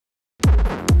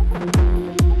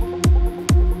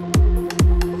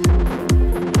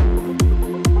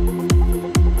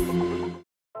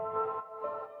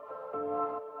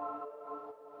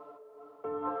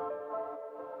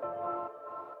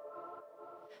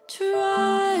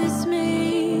trust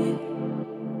me.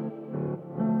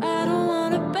 I don't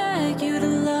wanna beg you to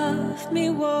love me,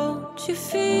 won't you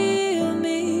feel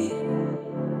me?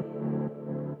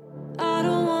 I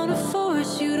don't wanna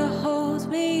force you to hold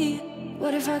me.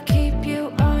 What if I keep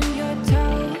you on your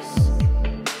toes?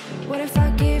 What if I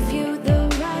give you the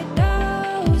right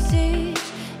dosage?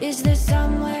 Is there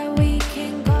somewhere we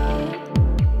can go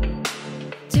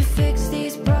to fix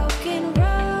these broken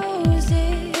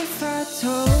roses? If I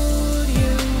told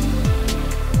you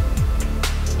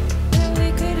that we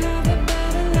could have a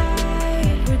better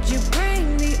life, would you bring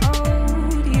the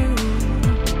old you?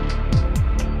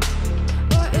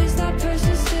 Or is that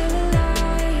person still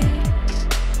alive?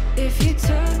 If you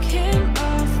took him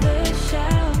off the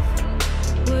shelf,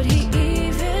 would he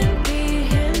even be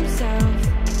himself?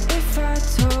 If I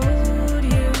told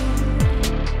you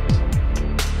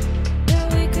that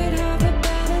we could have a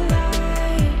better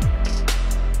life.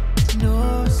 No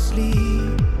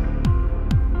sleep,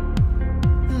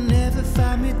 you'll never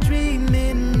find me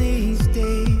dreaming these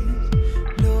days.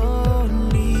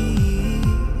 Lonely,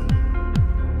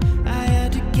 I had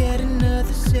to get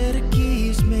another set of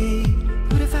keys made.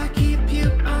 What if I keep you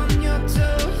on your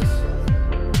toes?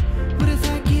 What if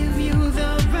I give you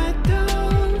the right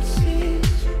dosage?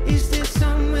 Is there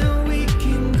somewhere we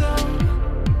can go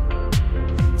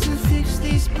to fix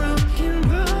these broken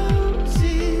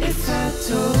roses? If I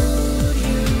told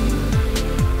you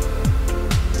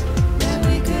that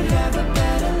we could have a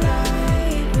better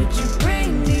life, would you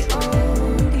bring the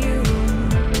old you?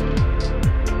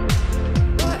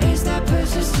 Or is that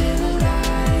person still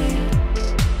alive?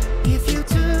 If you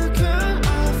took her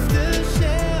off the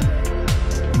shelf,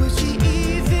 would she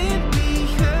even be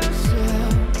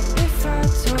herself? If I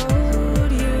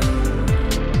told you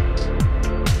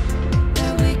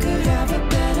that we could have a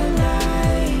better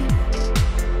life.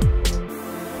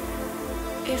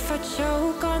 If I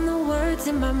choke on the words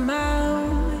in my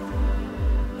mouth,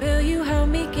 will you help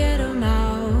me get them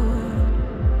out?